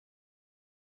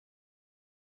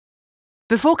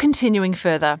Before continuing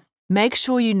further, make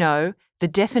sure you know the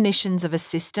definitions of a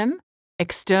system,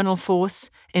 external force,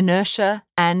 inertia,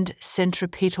 and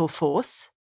centripetal force,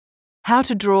 how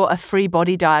to draw a free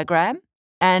body diagram,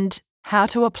 and how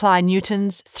to apply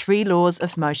Newton's 3 laws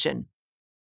of motion.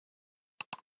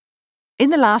 In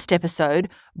the last episode,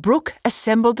 Brooke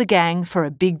assembled the gang for a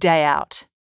big day out.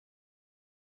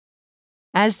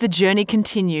 As the journey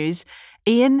continues,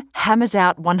 Ian hammers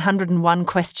out 101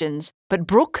 questions, but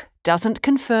Brooke doesn't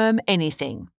confirm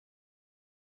anything.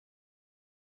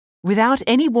 Without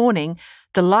any warning,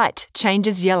 the light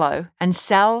changes yellow and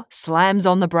Sal slams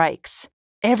on the brakes.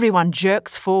 Everyone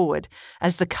jerks forward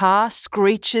as the car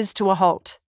screeches to a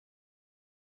halt.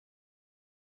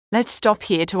 Let's stop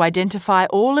here to identify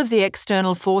all of the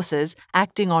external forces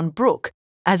acting on Brooke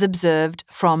as observed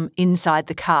from inside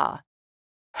the car.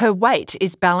 Her weight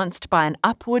is balanced by an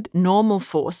upward normal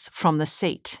force from the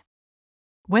seat.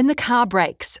 When the car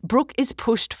brakes, Brooke is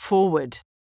pushed forward.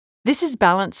 This is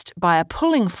balanced by a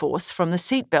pulling force from the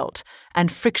seatbelt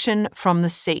and friction from the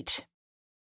seat.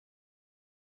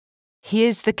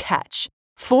 Here's the catch.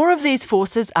 4 of these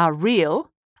forces are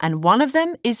real and 1 of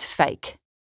them is fake.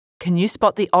 Can you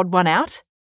spot the odd one out?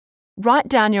 Write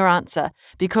down your answer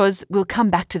because we'll come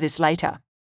back to this later.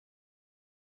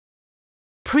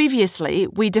 Previously,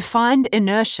 we defined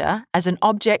inertia as an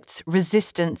object's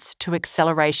resistance to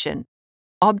acceleration.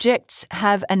 Objects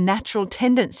have a natural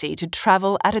tendency to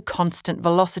travel at a constant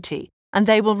velocity, and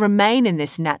they will remain in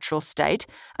this natural state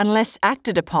unless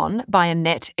acted upon by a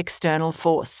net external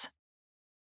force.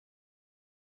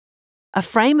 A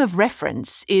frame of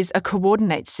reference is a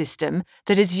coordinate system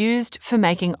that is used for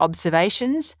making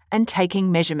observations and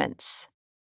taking measurements.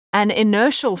 An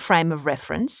inertial frame of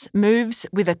reference moves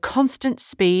with a constant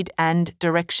speed and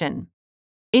direction.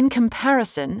 In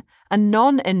comparison, a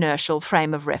non-inertial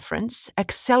frame of reference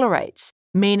accelerates,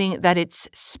 meaning that its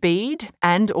speed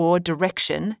and/or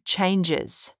direction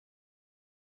changes.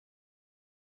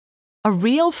 A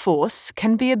real force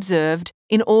can be observed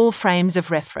in all frames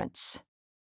of reference.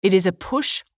 It is a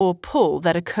push or pull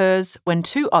that occurs when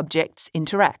 2 objects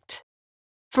interact.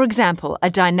 For example, a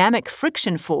dynamic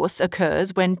friction force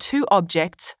occurs when 2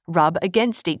 objects rub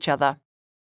against each other.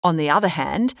 On the other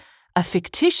hand, a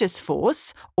fictitious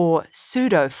force, or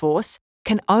pseudo force,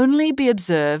 can only be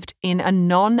observed in a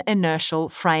non-inertial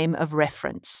frame of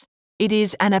reference. It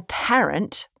is an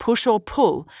apparent push or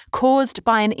pull caused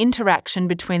by an interaction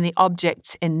between the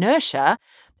object's inertia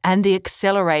and the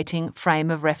accelerating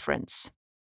frame of reference.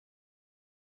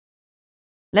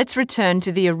 Let's return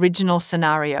to the original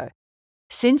scenario.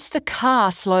 Since the car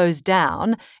slows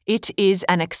down, it is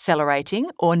an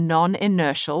accelerating or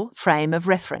non-inertial frame of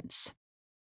reference.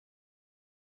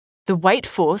 The weight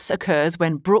force occurs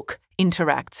when Brooke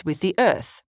interacts with the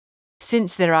Earth.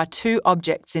 Since there are 2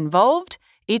 objects involved,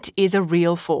 it is a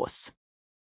real force.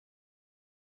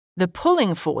 The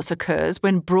pulling force occurs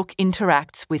when Brooke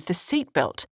interacts with the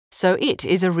seatbelt, so it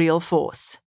is a real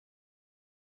force.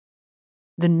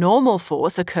 The normal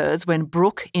force occurs when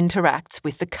Brooke interacts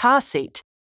with the car seat,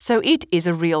 so it is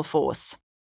a real force.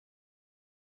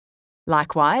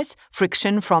 Likewise,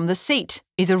 friction from the seat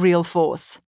is a real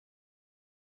force.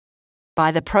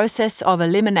 By the process of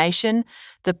elimination,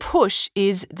 the push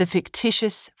is the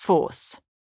fictitious force.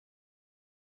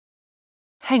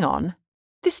 Hang on,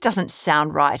 this doesn't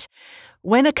sound right.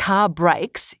 When a car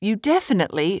brakes, you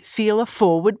definitely feel a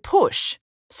forward push,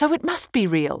 so it must be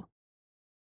real.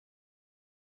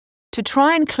 To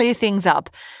try and clear things up,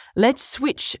 let's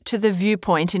switch to the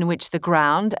viewpoint in which the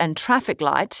ground and traffic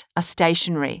light are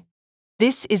stationary.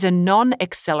 This is a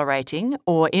non-accelerating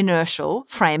or inertial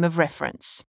frame of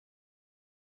reference.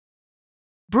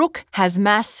 Brooke has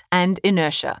mass and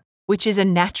inertia, which is a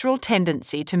natural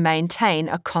tendency to maintain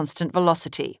a constant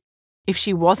velocity. If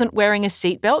she wasn't wearing a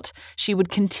seatbelt, she would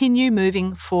continue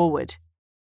moving forward.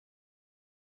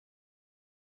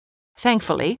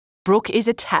 Thankfully, Brooke is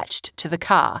attached to the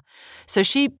car, so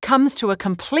she comes to a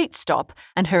complete stop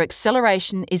and her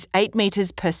acceleration is 8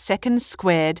 meters per second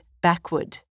squared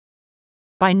backward.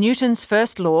 By Newton's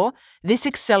first law, this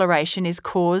acceleration is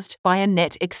caused by a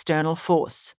net external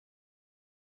force.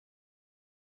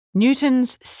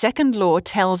 Newton's second law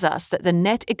tells us that the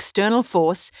net external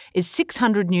force is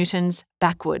 600 newtons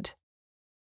backward.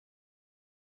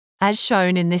 As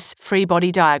shown in this free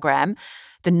body diagram,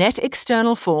 the net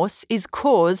external force is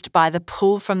caused by the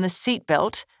pull from the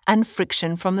seatbelt and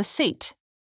friction from the seat.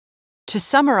 To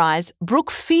summarise,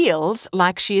 Brooke feels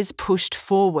like she is pushed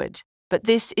forward, but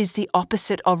this is the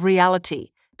opposite of reality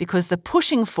because the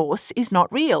pushing force is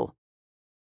not real.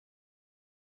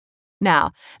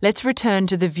 Now, let's return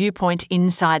to the viewpoint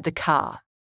inside the car.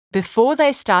 Before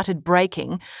they started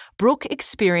braking, Brooke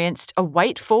experienced a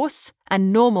weight force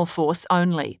and normal force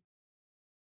only.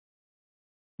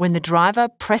 When the driver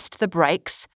pressed the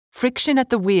brakes, friction at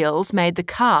the wheels made the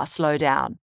car slow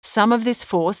down. Some of this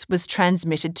force was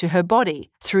transmitted to her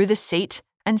body through the seat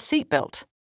and seatbelt.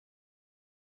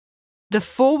 The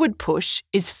forward push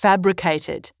is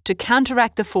fabricated to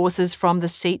counteract the forces from the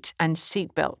seat and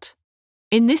seatbelt.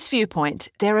 In this viewpoint,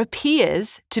 there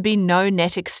appears to be no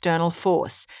net external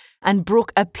force, and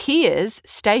Brooke appears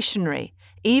stationary,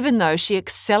 even though she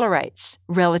accelerates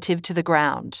relative to the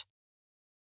ground.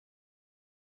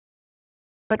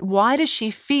 But why does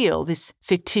she feel this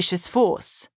fictitious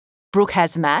force? Brooke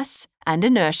has mass and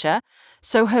inertia,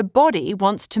 so her body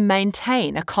wants to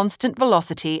maintain a constant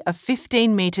velocity of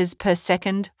 15 meters per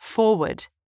second forward.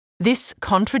 This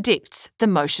contradicts the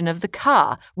motion of the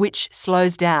car, which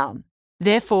slows down.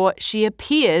 Therefore, she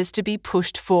appears to be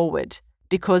pushed forward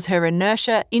because her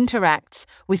inertia interacts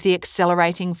with the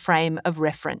accelerating frame of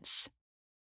reference.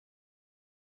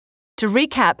 To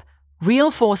recap,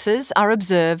 real forces are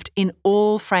observed in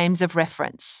all frames of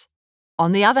reference.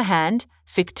 On the other hand,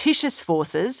 fictitious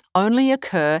forces only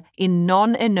occur in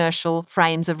non-inertial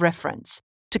frames of reference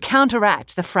to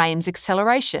counteract the frame's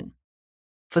acceleration.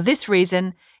 For this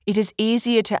reason, it is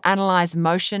easier to analyse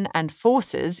motion and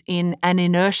forces in an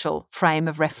inertial frame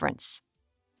of reference.